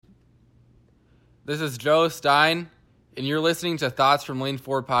This is Joe Stein, and you're listening to Thoughts from Lane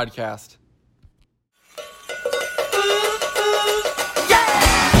 4 podcast.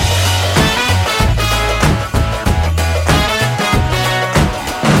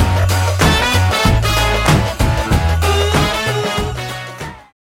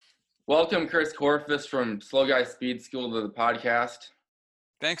 Welcome, Chris Corfus from Slow Guy Speed School to the podcast.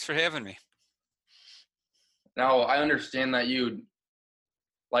 Thanks for having me. Now, I understand that you'd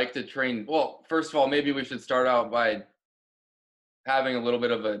like to train. Well, first of all, maybe we should start out by having a little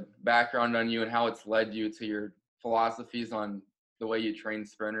bit of a background on you and how it's led you to your philosophies on the way you train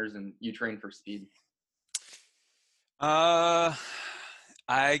sprinters and you train for speed. I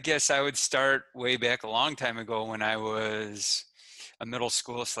guess I would start way back a long time ago when I was a middle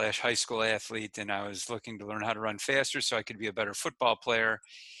school / high school athlete, and I was looking to learn how to run faster so I could be a better football player.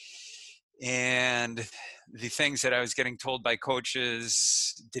 And the things that I was getting told by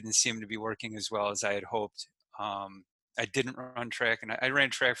coaches didn't seem to be working as well as I had hoped. I didn't run track, and I ran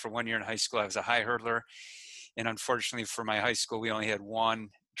track for 1 year in high school. I was a high hurdler, and unfortunately for my high school, we only had one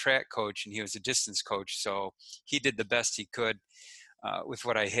track coach, and he was a distance coach, so he did the best he could with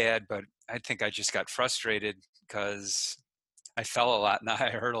what I had. But I think I just got frustrated because I fell a lot in the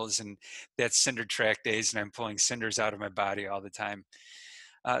high hurdles, and that's cinder track days, and I'm pulling cinders out of my body all the time.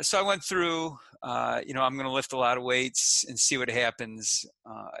 So I went through, I'm going to lift a lot of weights and see what happens.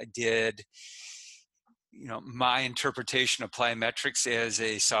 I did, my interpretation of plyometrics as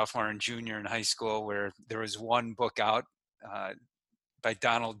a sophomore and junior in high school, where there was one book out by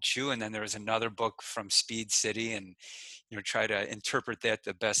Donald Chu, and then there was another book from Speed City, and, try to interpret that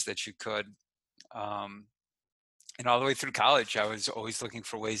the best that you could. And all the way through college, I was always looking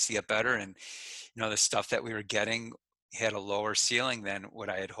for ways to get better. And, the stuff that we were getting had a lower ceiling than what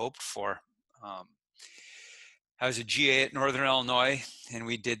I had hoped for. I was a GA at Northern Illinois, and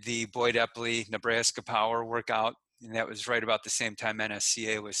we did the Boyd Epley Nebraska Power workout. And that was right about the same time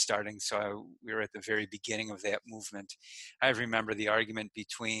NSCA was starting. So we were at the very beginning of that movement. I remember the argument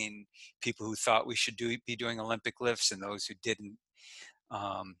between people who thought we should be doing Olympic lifts and those who didn't.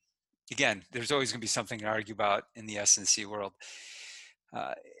 Again, there's always going to be something to argue about in the S&C world.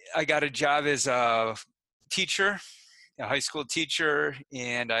 I got a job as a teacher, a high school teacher,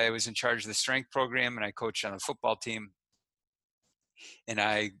 and I was in charge of the strength program, and I coached on the football team. And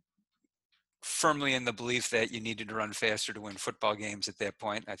I firmly in the belief that you needed to run faster to win football games at that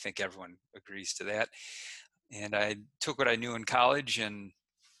point. I think everyone agrees to that. And I took what I knew in college, and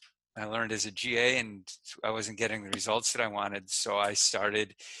I learned as a GA, and I wasn't getting the results that I wanted. So I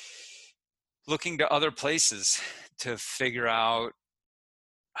started looking to other places to figure out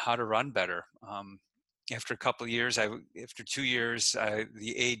how to run better. After a couple of years, after 2 years,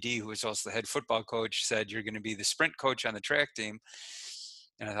 the AD, who was also the head football coach, said, "You're going to be the sprint coach on the track team."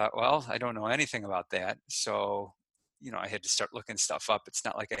 And I thought, well, I don't know anything about that. So, I had to start looking stuff up. It's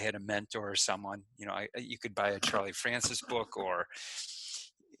not like I had a mentor or someone, you could buy a Charlie Francis book, or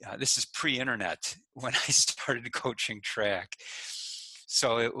this is pre-internet when I started coaching track.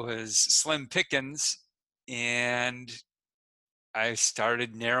 So it was slim pickings, and I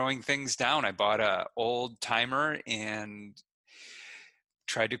started narrowing things down. I bought an old timer and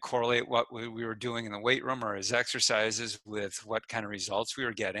tried to correlate what we were doing in the weight room or as exercises with what kind of results we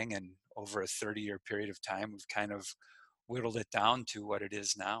were getting. And over a 30-year period of time, we've kind of whittled it down to what it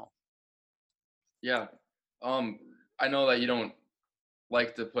is now. Yeah. I know that you don't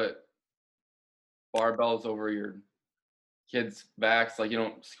like to put barbells over your kids' backs. Like, you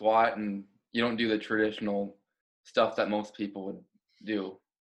don't squat and you don't do the traditional stuff that most people would do.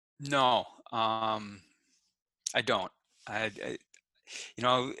 No, I don't.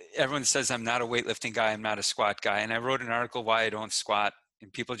 Everyone says I'm not a weightlifting guy, I'm not a squat guy. And I wrote an article why I don't squat,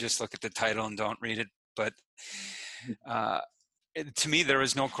 and people just look at the title and don't read it. But to me, there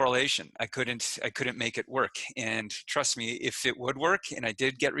was no correlation. I couldn't make it work. And trust me, if it would work and I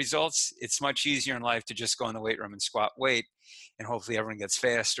did get results, it's much easier in life to just go in the weight room and squat weight, and hopefully everyone gets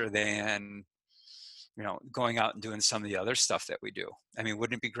faster than going out and doing some of the other stuff that we do. I mean,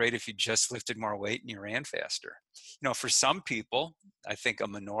 wouldn't it be great if you just lifted more weight and you ran faster? For some people, I think a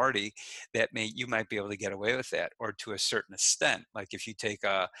minority, you might be able to get away with that, or to a certain extent. Like if you take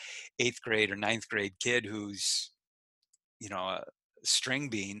a 8th grade or 9th grade kid who's, a string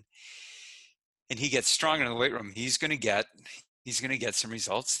bean, and he gets stronger in the weight room, he's going to get some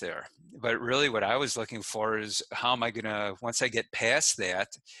results there. But really what I was looking for is, how am I going to, once I get past that,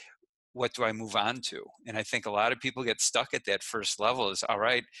 what do I move on to? And I think a lot of people get stuck at that first level is, all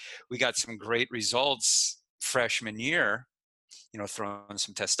right, we got some great results freshman year, throwing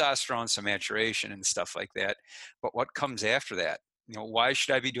some testosterone, some maturation and stuff like that. But what comes after that? Why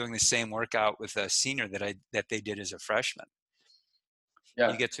should I be doing the same workout with a senior that they did as a freshman? You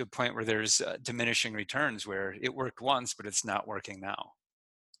Yeah. get to a point where there's diminishing returns, where it worked once, but it's not working now.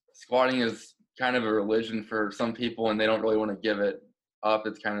 Squatting is kind of a religion for some people, and they don't really want to give it up.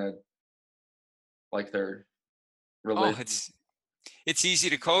 It's kind of like their Oh, religion. it's easy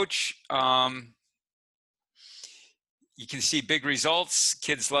to coach. You can see big results.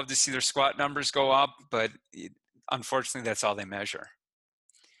 Kids love to see their squat numbers go up, but unfortunately, that's all they measure.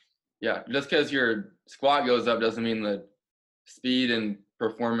 Yeah, just because your squat goes up doesn't mean the speed and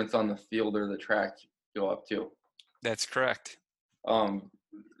performance on the field or the track go up too. That's correct. Um,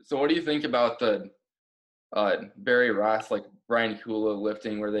 so what do you think about the Barry Ross, like Brian Kula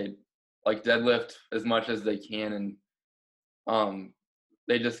lifting, where they like deadlift as much as they can, and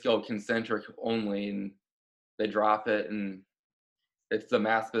they just go concentric only, and they drop it, and it's the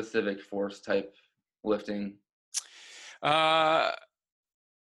mass specific force type lifting. Uh,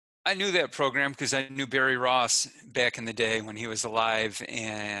 I knew that program because I knew Barry Ross back in the day when he was alive,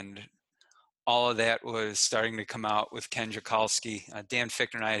 and all of that was starting to come out with Ken Jakalski. Dan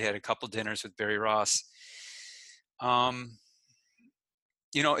Fichtner and I had a couple dinners with Barry Ross.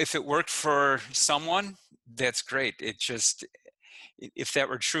 If it worked for someone, that's great. If that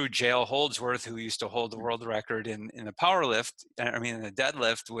were true, JL Holdsworth, who used to hold the world record in the power lift, in the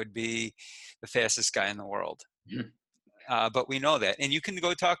deadlift, would be the fastest guy in the world. But we know that. And you can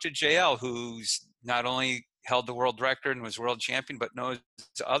go talk to JL, who's not only held the world record and was world champion, but knows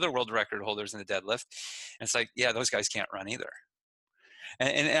other world record holders in the deadlift. And it's like, yeah, those guys can't run either.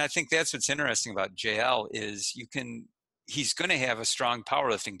 And I think that's what's interesting about JL is he's going to have a strong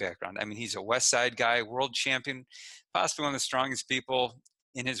powerlifting background. I mean, he's a West Side guy, world champion, possibly one of the strongest people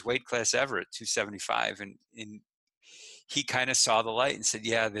in his weight class ever at 275. And he kind of saw the light and said,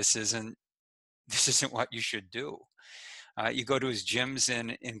 yeah, this isn't what you should do. You go to his gyms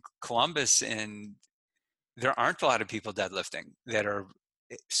in Columbus, and there aren't a lot of people deadlifting that are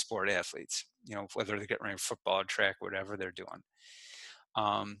sport athletes, whether they're getting ready for football or track, whatever they're doing.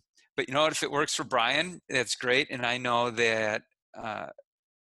 But you know what, if it works for Brian, that's great. And I know that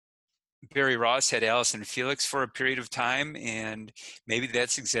Barry Ross had Allison Felix for a period of time, and maybe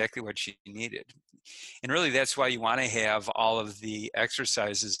that's exactly what she needed. And really, that's why you want to have all of the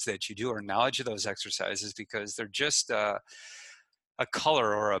exercises that you do, or knowledge of those exercises, because they're just a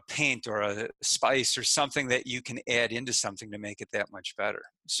color or a paint or a spice or something that you can add into something to make it that much better.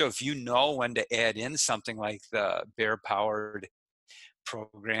 So if you know when to add in something like the Bear Powered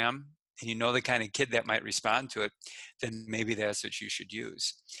program, and you know the kind of kid that might respond to it, then maybe that's what you should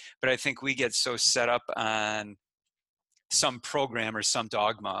use. But I think we get so set up on some program or some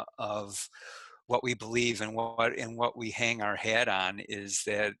dogma of what we believe and what we hang our hat on, is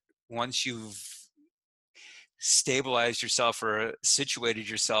that once you've stabilized yourself or situated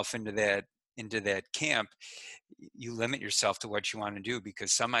yourself into that camp, you limit yourself to what you want to do,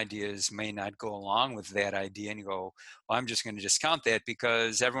 because some ideas may not go along with that idea, and you go, well, I'm just going to discount that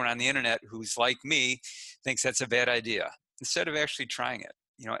because everyone on the internet who's like me thinks that's a bad idea, instead of actually trying it.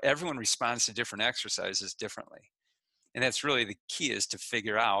 Everyone responds to different exercises differently, and that's really the key, is to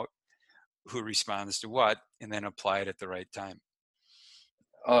figure out who responds to what and then apply it at the right time.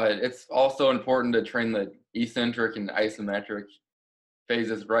 It's also important to train the eccentric and isometric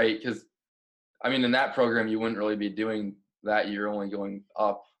phases right, because in that program you wouldn't really be doing that. You're only going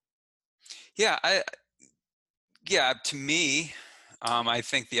up. Yeah, to me, I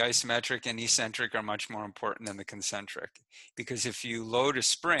think the isometric and eccentric are much more important than the concentric, because if you load a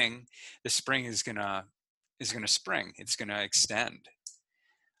spring, the spring is gonna spring. It's gonna extend.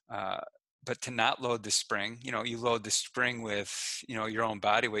 But to not load the spring, you load the spring with your own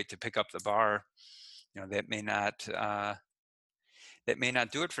body weight to pick up the bar. That may not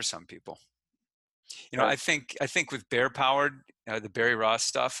do it for some people. I think with Bear Powered, the Barry Ross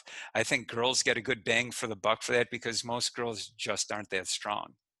stuff, I think girls get a good bang for the buck for that, because most girls just aren't that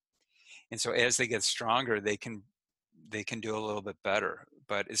strong. And so as they get stronger, they can do a little bit better.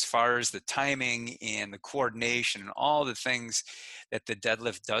 But as far as the timing and the coordination and all the things that the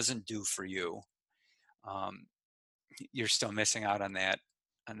deadlift doesn't do for you, you're still missing out on that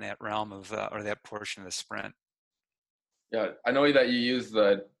realm of or that portion of the sprint. Yeah, I know that you use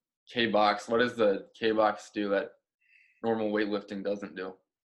the K box. What does the K box do that normal weightlifting doesn't do?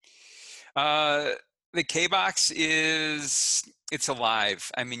 The K box it's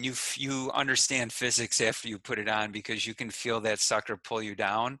alive. I mean, you understand physics after you put it on, because you can feel that sucker pull you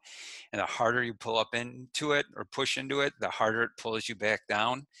down, and the harder you pull up into it or push into it, the harder it pulls you back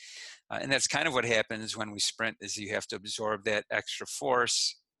down. And that's kind of what happens when we sprint, is you have to absorb that extra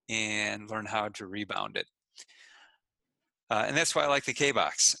force and learn how to rebound it. And that's why I like the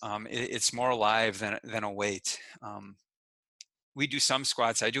K-Box. It's more alive than a weight. We do some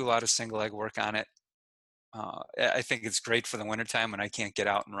squats. I do a lot of single leg work on it. I think it's great for the wintertime when I can't get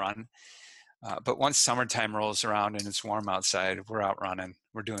out and run. But once summertime rolls around and it's warm outside, we're out running.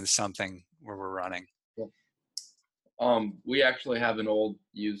 We're doing something where we're running. We actually have an old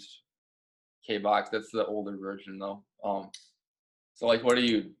used K-Box. That's the older version though. So like, what do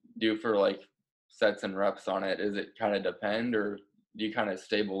you do for like sets and reps on it? Is it kind of depend, or do you kind of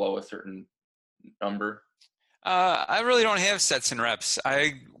stay below a certain number? I really don't have sets and reps.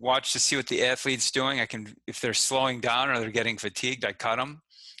 I watch to see what the athlete's doing. If they're slowing down or they're getting fatigued, I cut them.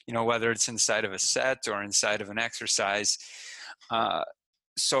 Whether it's inside of a set or inside of an exercise.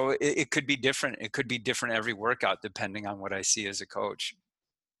 So it could be different. It could be different every workout depending on what I see as a coach.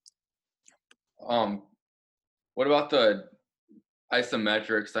 What about the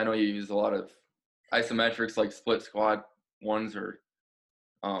isometrics? I know you use a lot of isometrics, like split squat ones, or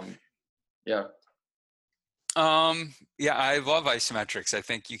yeah. Yeah, I love isometrics. I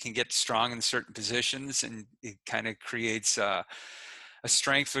think you can get strong in certain positions, and it kind of creates a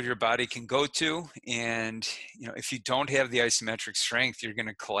strength that your body can go to. And if you don't have the isometric strength, you're going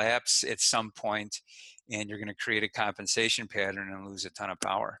to collapse at some point, and you're going to create a compensation pattern and lose a ton of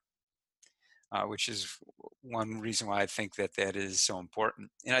power. Which is one reason why I think that is so important.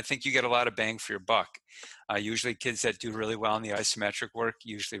 And I think you get a lot of bang for your buck. Usually kids that do really well in the isometric work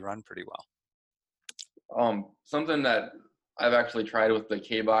usually run pretty well. Something that I've actually tried with the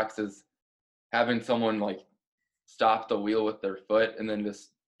K-Box is having someone like stop the wheel with their foot and then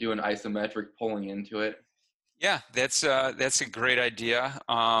just do an isometric pulling into it. Yeah, that's a great idea.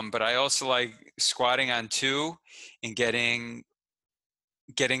 But I also like squatting on two and getting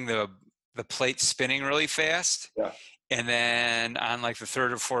the plate spinning really fast. Yeah. And then on like the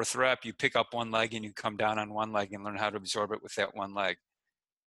third or fourth rep, you pick up one leg and you come down on one leg and learn how to absorb it with that one leg.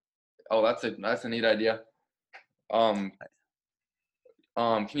 Oh, that's a neat idea. Can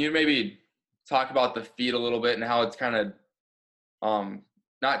you maybe talk about the feet a little bit and how it's kind of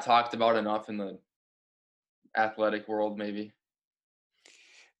not talked about enough in the athletic world, maybe?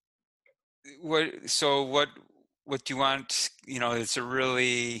 What do you want? It's a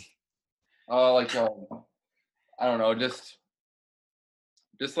really Like I don't know, just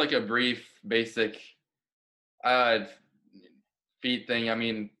like a brief, basic uh feet thing. I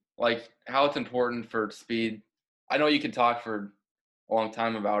mean, like how it's important for speed. I know you could talk for a long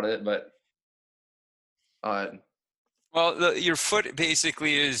time about it, but well, your foot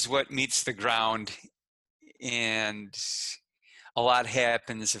basically is what meets the ground, and a lot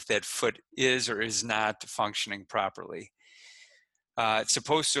happens if that foot is or is not functioning properly. It's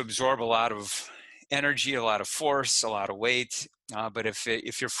supposed to absorb a lot of energy, a lot of force, a lot of weight. But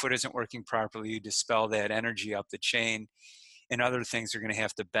if your foot isn't working properly, you dispel that energy up the chain, and other things are going to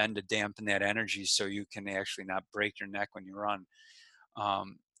have to bend to dampen that energy so you can actually not break your neck when you run.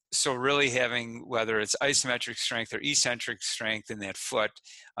 So really having, whether it's isometric strength or eccentric strength in that foot,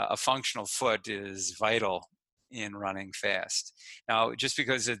 a functional foot is vital in running fast. Now, just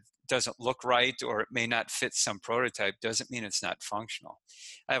because it doesn't look right or it may not fit some prototype doesn't mean it's not functional.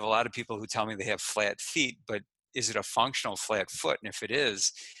 I have a lot of people who tell me they have flat feet, but is it a functional flat foot? And if it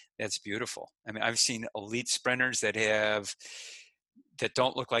is, that's beautiful. I mean, I've seen elite sprinters that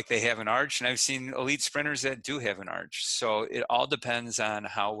don't look like they have an arch, and I've seen elite sprinters that do have an arch. So it all depends on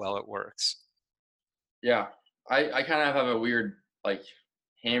how well it works. yeah, I kind of have a weird like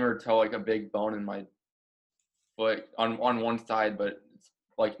hammer toe, like a big bone in my foot on one side, but it's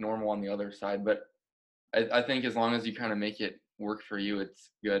like normal on the other side. But I think as long as you kind of make it work for you,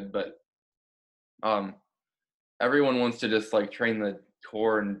 it's good. But everyone wants to just like train the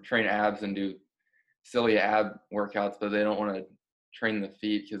core and train abs and do silly ab workouts, but they don't want to train the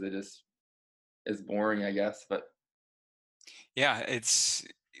feet because it just is boring, I guess. But yeah,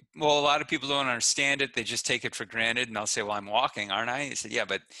 a lot of people don't understand it. They just take it for granted, and I'll say, well, I'm walking, aren't I? I said, yeah,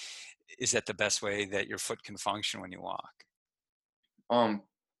 but is that the best way that your foot can function when you walk?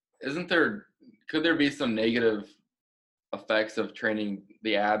 Could there be some negative effects of training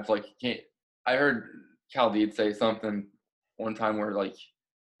the abs? Like, I heard Khalid say something one time where like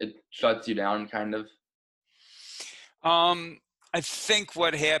it shuts you down, kind of. I think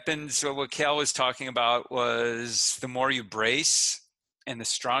what happens, what Cal was talking about, was the more you brace and the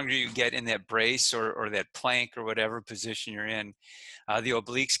stronger you get in that brace or that plank or whatever position you're in, the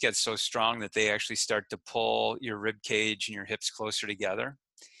obliques get so strong that they actually start to pull your rib cage and your hips closer together.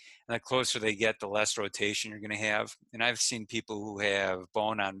 And the closer they get, the less rotation you're going to have. And I've seen people who have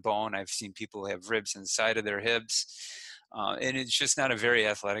bone on bone. I've seen people who have ribs inside of their hips. And it's just not a very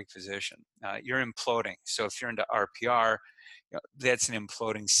athletic position. You're imploding. So if you're into RPR, that's an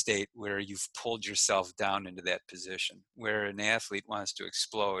imploding state where you've pulled yourself down into that position, where an athlete wants to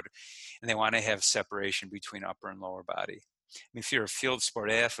explode and they want to have separation between upper and lower body. I mean, if you're a field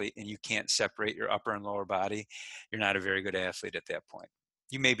sport athlete and you can't separate your upper and lower body, you're not a very good athlete at that point.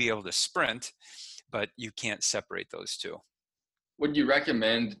 You may be able to sprint, but you can't separate those two. Would you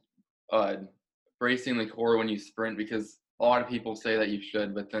recommend uh, bracing the core when you sprint? Because a lot of people say that you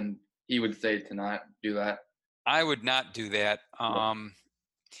should, but then he would say to not do that. I would not do that.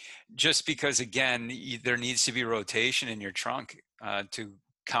 Just because, again, there needs to be rotation in your trunk to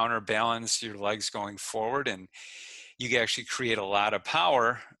counterbalance your legs going forward, and you can actually create a lot of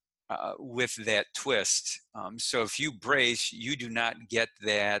power with that twist. So if you brace, you do not get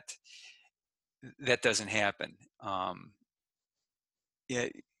that. That doesn't happen.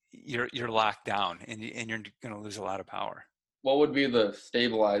 You're locked down, and you're going to lose a lot of power. What would be the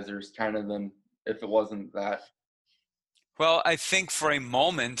stabilizers kind of then if it wasn't that? Well, I think for a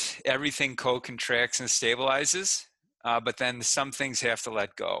moment, everything co-contracts and stabilizes, but then some things have to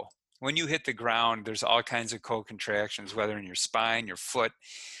let go. When you hit the ground, there's all kinds of co-contractions, whether in your spine, your foot,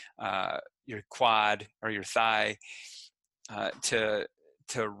 your quad, or your thigh, to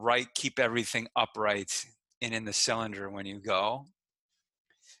keep everything upright and in the cylinder when you go.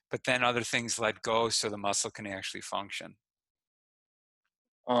 But then other things let go so the muscle can actually function.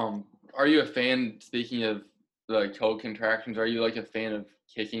 Are you a fan, speaking of the co-contractions, are you like a fan of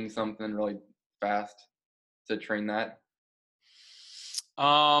kicking something really fast to train that?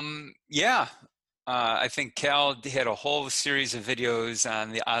 Yeah. I think Cal had a whole series of videos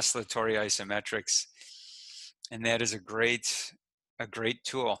on the oscillatory isometrics, and that is a great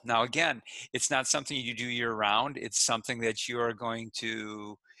tool. Now, again, it's not something you do year round. It's something that you are going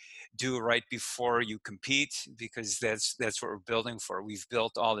to do right before you compete, because that's what we're building for. We've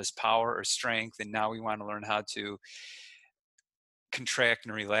built all this power or strength, and now we want to learn how to contract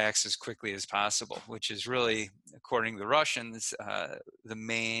and relax as quickly as possible, which is really, according to the Russians, the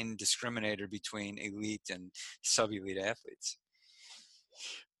main discriminator between elite and sub-elite athletes.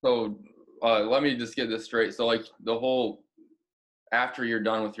 So let me just get this straight. So like the whole, after you're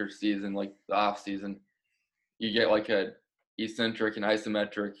done with your season, like the off season, you get like a eccentric and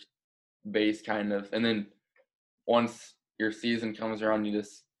isometric base kind of, and then once your season comes around, you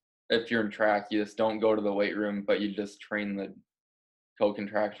just, if you're in track, you just don't go to the weight room, but you just train the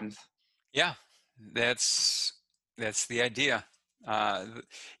co-contractions. Yeah, that's the idea.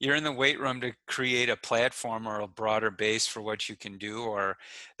 You're in the weight room to create a platform or a broader base for what you can do, or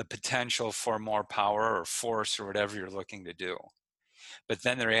the potential for more power or force or whatever you're looking to do. But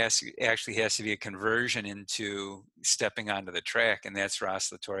then there actually has to be a conversion into stepping onto the track, and that's where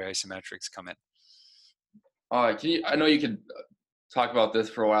oscillatory isometrics come in. I know you could talk about this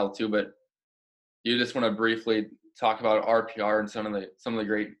for a while too, but you just want to briefly talk about RPR and some of the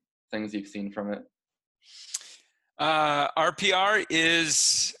great things you've seen from it. RPR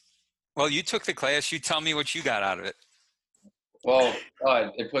is, well, you took the class. You tell me what you got out of it. Well,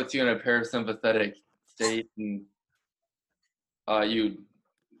 it puts you in a parasympathetic state, and you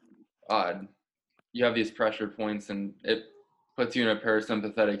have these pressure points, and it puts you in a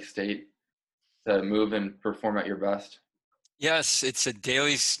parasympathetic state to move and perform at your best. Yes, it's a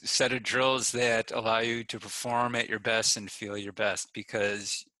daily set of drills that allow you to perform at your best and feel your best,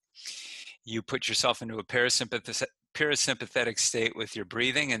 because you put yourself into a parasympathetic state with your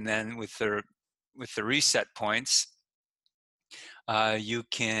breathing, and then with the reset points, you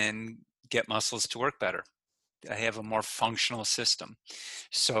can get muscles to work better. I have a more functional system.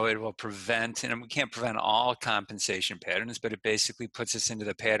 So it will prevent, and we can't prevent all compensation patterns, but it basically puts us into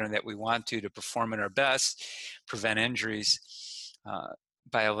the pattern that we want to perform at our best, prevent injuries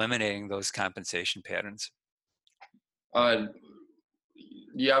by eliminating those compensation patterns. Do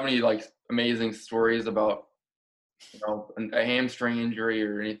you have any like amazing stories about, a hamstring injury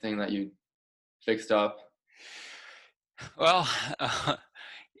or anything that you fixed up? Well,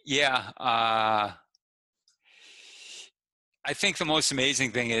 yeah. I think the most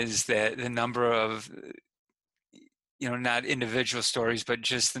amazing thing is that the number of, not individual stories, but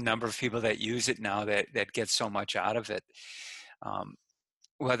just the number of people that use it now that get so much out of it.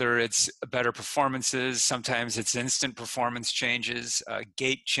 Whether it's better performances, sometimes it's instant performance changes,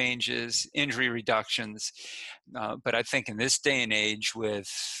 gait changes, injury reductions. But I think in this day and age, with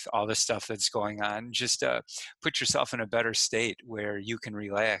all the stuff that's going on, just put yourself in a better state where you can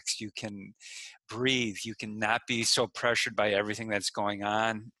relax, you can breathe, you can not be so pressured by everything that's going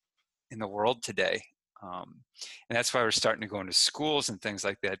on in the world today. And that's why we're starting to go into schools and things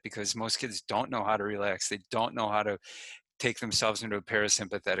like that, because most kids don't know how to relax. They don't know how to take themselves into a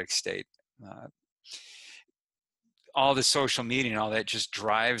parasympathetic state. all the social media and all that just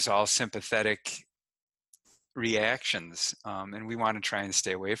drives all sympathetic reactions, and we want to try and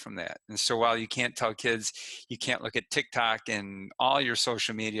stay away from that. And so while you can't tell kids you can't look at TikTok and all your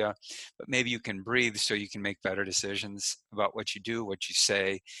social media, but maybe you can breathe so you can make better decisions about what you do, what you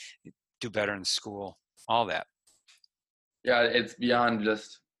say, do better in school, all that. Yeah, it's beyond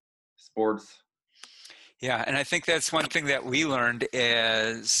just sports. Yeah, and I think that's one thing that we learned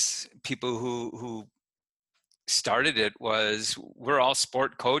as people who started it was we're all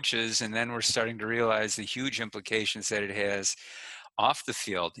sport coaches, and then we're starting to realize the huge implications that it has off the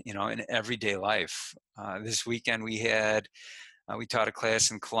field, in everyday life. This weekend we taught a class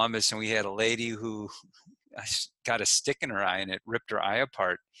in Columbus, and we had a lady who got a stick in her eye and it ripped her eye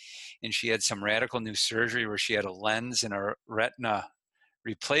apart. And she had some radical new surgery where she had a lens and a retina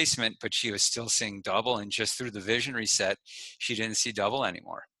replacement, but she was still seeing double. And just through the vision reset, she didn't see double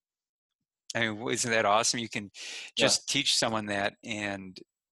anymore. I mean, isn't that awesome? You can just teach someone that and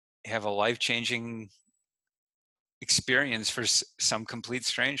have a life-changing experience for some complete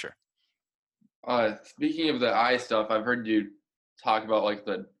stranger. Speaking of the eye stuff, I've heard you talk about like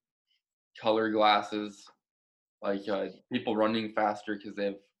the color glasses, like people running faster because they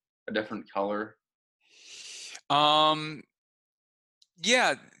have a different color.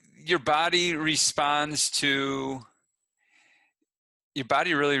 Yeah, your body really responds to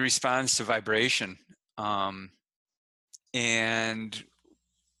vibration, and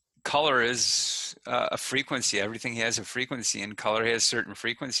color is a frequency. Everything has a frequency, and color has certain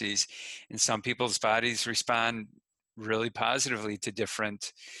frequencies, and some people's bodies respond really positively to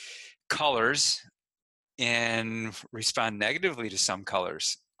different colors and respond negatively to some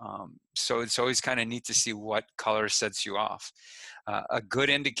colors. So it's always kind of neat to see what color sets you off. A good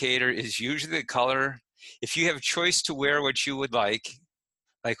indicator is usually the color. If you have a choice to wear what you would like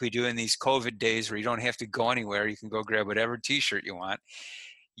we do in these COVID days where you don't have to go anywhere, you can go grab whatever t-shirt you want.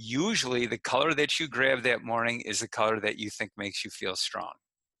 Usually the color that you grab that morning is the color that you think makes you feel strong.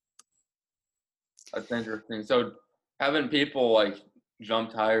 That's interesting. So having people like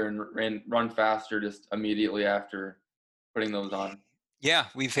jumped higher and run faster just immediately after putting those on. Yeah,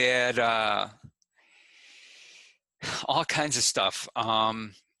 we've had all kinds of stuff.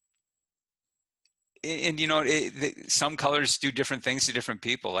 Some colors do different things to different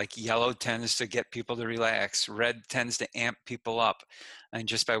people. Like yellow tends to get people to relax. Red tends to amp people up. And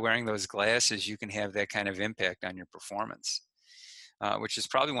just by wearing those glasses, you can have that kind of impact on your performance, which is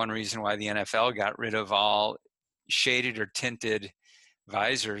probably one reason why the NFL got rid of all shaded or tinted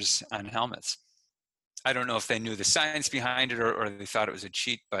visors on helmets. I don't know if they knew the science behind it or they thought it was a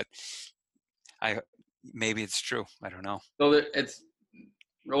cheat, but maybe it's true. I don't know. So it's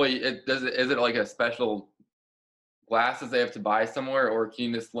really, is it like a special glasses they have to buy somewhere, or can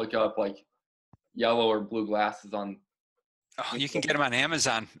you just look up like yellow or blue glasses on? Oh, you can get them on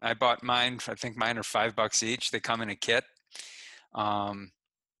Amazon. I bought mine. I think mine are $5 each. They come in a kit.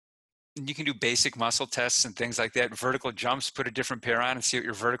 You can do basic muscle tests and things like that. Vertical jumps, put a different pair on and see what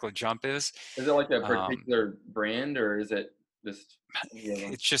your vertical jump is. Is it like a particular brand, or is it just?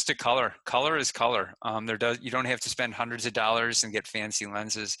 It's just a color. Color is color. You don't have to spend hundreds of dollars and get fancy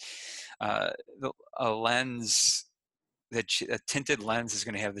lenses. A tinted lens is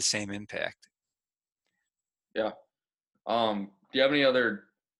going to have the same impact. Yeah. Do you have any other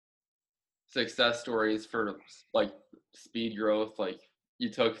success stories for like speed growth? Like you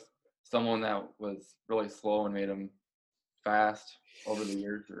took someone that was really slow and made them fast over the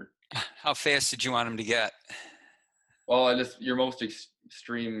years, or how fast did you want them to get? Well, your most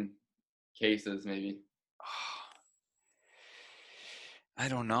extreme cases, maybe. I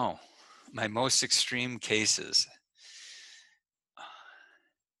don't know. My most extreme cases.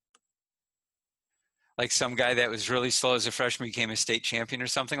 Like some guy that was really slow as a freshman became a state champion or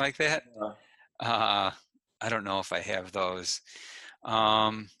something like that. I don't know if I have those.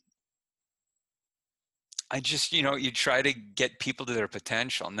 I just, you try to get people to their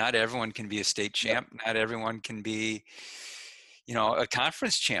potential. Not everyone can be a state champ. Yeah. Not everyone can be, a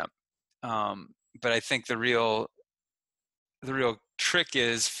conference champ. But I think the real trick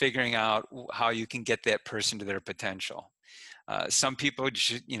is figuring out how you can get that person to their potential. Some people,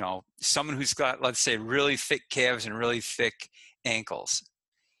 someone who's got, let's say, really thick calves and really thick ankles,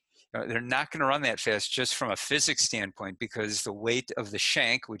 they're not going to run that fast just from a physics standpoint, because the weight of the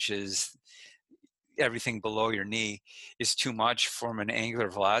shank, which is everything below your knee, is too much from an angular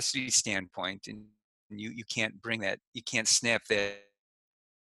velocity standpoint, and you can't bring that, you can't snap that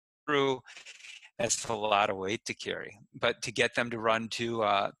through. That's a lot of weight to carry. But to get them to run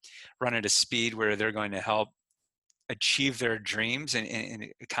at a speed where they're going to help achieve their dreams and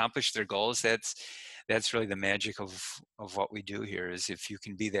accomplish their goals, that's really the magic of what we do here. Is if you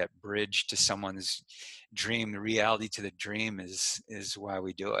can be that bridge to someone's dream, the reality to the dream is why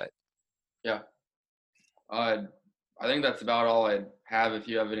we do it. Yeah. I think that's about all I have. If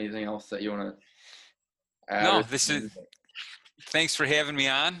you have anything else that you want to add, No, or something. thanks for having me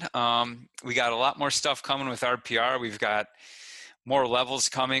on. We got a lot more stuff coming with RPR. We've got more levels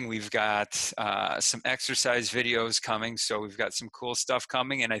coming. We've got some exercise videos coming. So we've got some cool stuff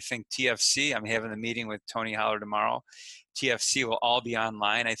coming. And I think TFC, I'm having a meeting with Tony Holler tomorrow. TFC will all be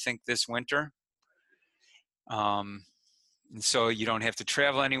online, I think, this winter. And so you don't have to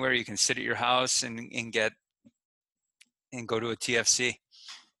travel anywhere. You can sit at your house and go to a TFC.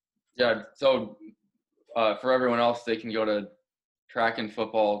 Yeah. So for everyone else, they can go to Track and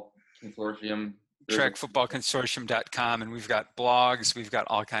Football Consortium. Trackfootballconsortium.com, and we've got blogs. We've got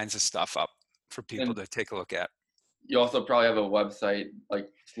all kinds of stuff up for people to take a look at. You also probably have a website like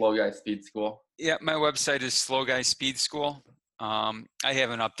Slow Guy Speed School. Yeah, my website is Slow Guy Speed School. I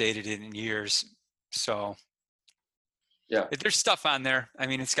haven't updated it in years, so yeah, there's stuff on there. I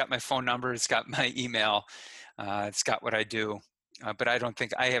mean, it's got my phone number, it's got my email, it's got what I do, but I haven't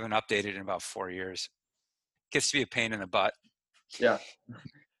updated in about 4 years. Gets to be a pain in the butt. Yeah.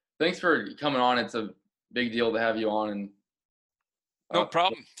 Thanks for coming on. It's a big deal to have you on. And no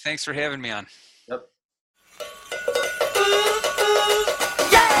problem. Thanks for having me on. Yep.